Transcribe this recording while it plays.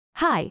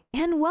Hi,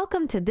 and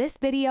welcome to this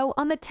video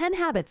on the 10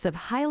 habits of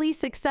highly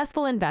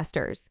successful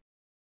investors.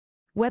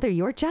 Whether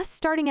you're just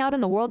starting out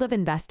in the world of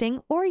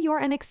investing or you're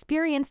an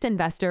experienced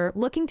investor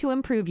looking to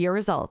improve your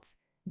results,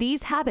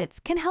 these habits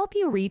can help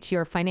you reach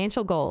your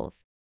financial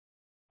goals.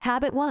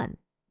 Habit 1.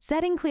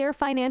 Setting clear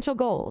financial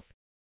goals.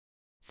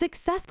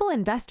 Successful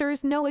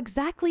investors know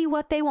exactly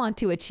what they want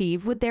to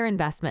achieve with their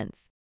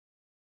investments.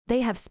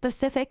 They have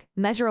specific,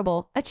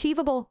 measurable,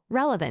 achievable,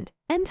 relevant,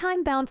 and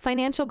time-bound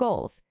financial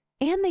goals,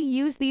 and they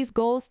use these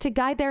goals to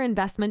guide their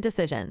investment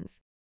decisions.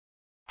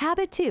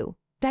 Habit 2.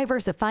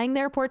 Diversifying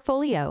their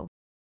portfolio.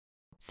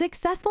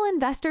 Successful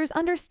investors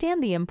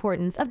understand the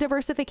importance of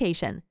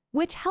diversification,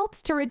 which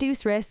helps to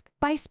reduce risk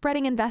by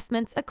spreading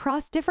investments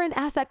across different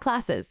asset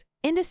classes,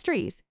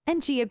 industries,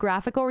 and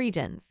geographical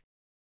regions.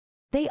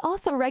 They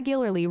also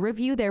regularly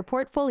review their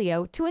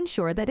portfolio to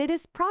ensure that it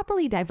is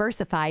properly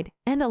diversified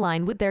and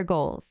aligned with their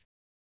goals.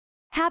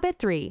 Habit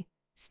 3.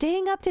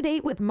 Staying up to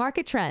date with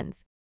market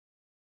trends.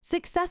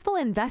 Successful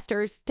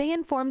investors stay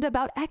informed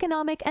about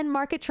economic and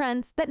market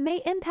trends that may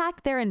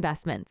impact their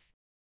investments.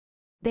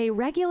 They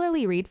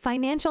regularly read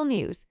financial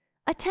news,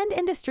 attend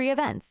industry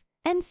events,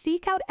 and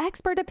seek out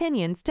expert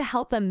opinions to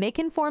help them make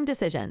informed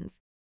decisions.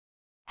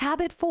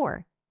 Habit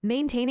 4.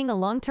 Maintaining a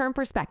long-term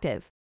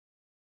perspective.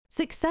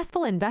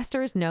 Successful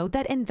investors know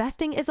that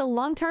investing is a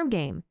long-term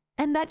game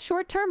and that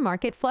short-term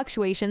market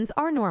fluctuations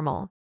are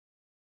normal.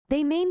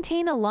 They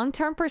maintain a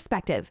long-term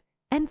perspective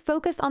and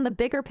focus on the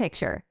bigger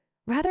picture,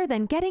 rather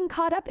than getting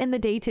caught up in the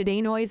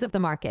day-to-day noise of the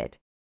market.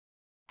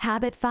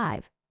 Habit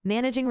 5.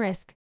 Managing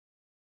risk.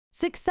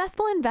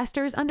 Successful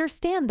investors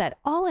understand that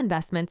all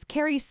investments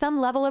carry some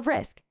level of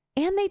risk,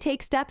 and they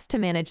take steps to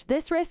manage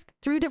this risk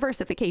through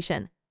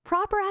diversification,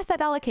 proper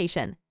asset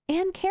allocation,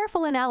 and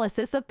careful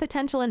analysis of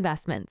potential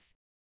investments.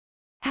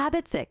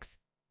 Habit 6.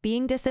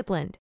 Being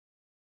disciplined.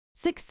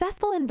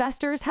 Successful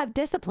investors have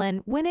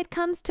discipline when it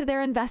comes to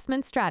their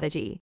investment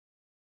strategy.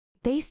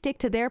 They stick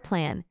to their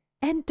plan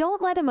and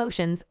don't let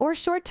emotions or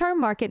short-term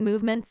market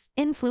movements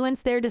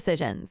influence their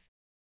decisions.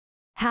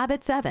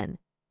 Habit 7.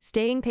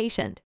 Staying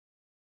patient.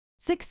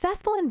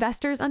 Successful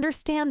investors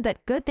understand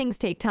that good things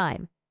take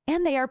time,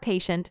 and they are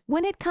patient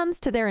when it comes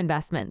to their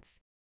investments.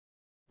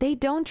 They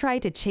don't try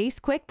to chase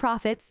quick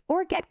profits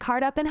or get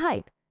caught up in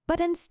hype, but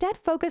instead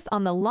focus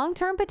on the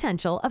long-term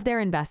potential of their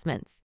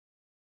investments.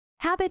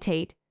 Habit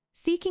 8.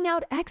 Seeking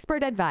out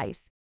expert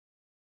advice.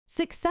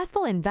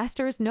 Successful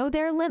investors know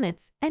their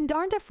limits and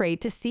aren't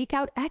afraid to seek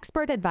out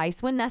expert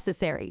advice when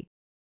necessary.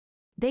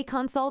 They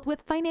consult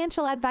with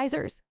financial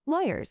advisors,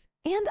 lawyers,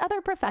 and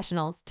other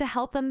professionals to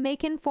help them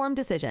make informed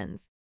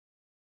decisions.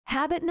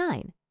 Habit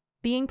 9.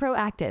 Being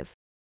proactive.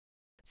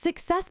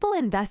 Successful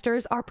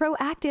investors are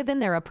proactive in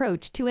their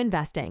approach to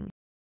investing.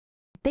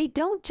 They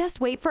don't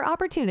just wait for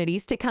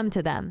opportunities to come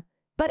to them,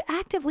 but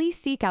actively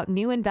seek out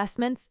new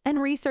investments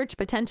and research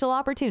potential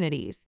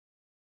opportunities.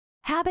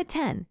 Habit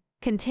 10.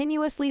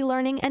 Continuously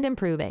learning and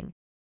improving.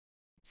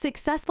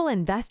 Successful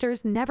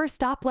investors never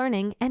stop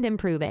learning and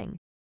improving.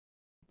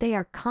 They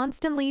are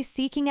constantly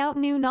seeking out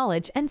new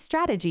knowledge and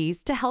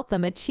strategies to help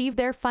them achieve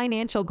their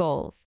financial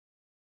goals.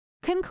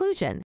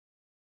 Conclusion.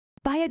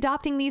 By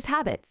adopting these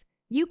habits,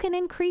 you can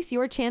increase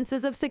your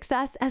chances of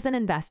success as an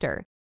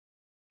investor.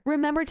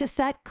 Remember to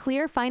set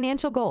clear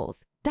financial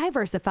goals,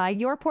 diversify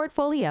your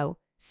portfolio,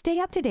 stay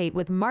up to date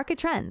with market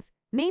trends,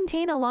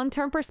 maintain a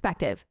long-term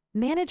perspective,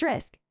 manage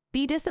risk,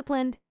 be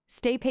disciplined,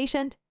 stay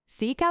patient,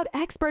 seek out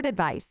expert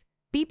advice,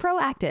 be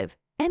proactive,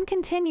 and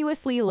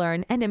continuously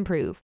learn and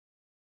improve.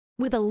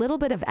 With a little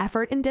bit of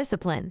effort and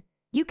discipline,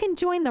 you can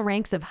join the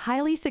ranks of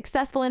highly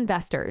successful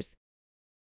investors.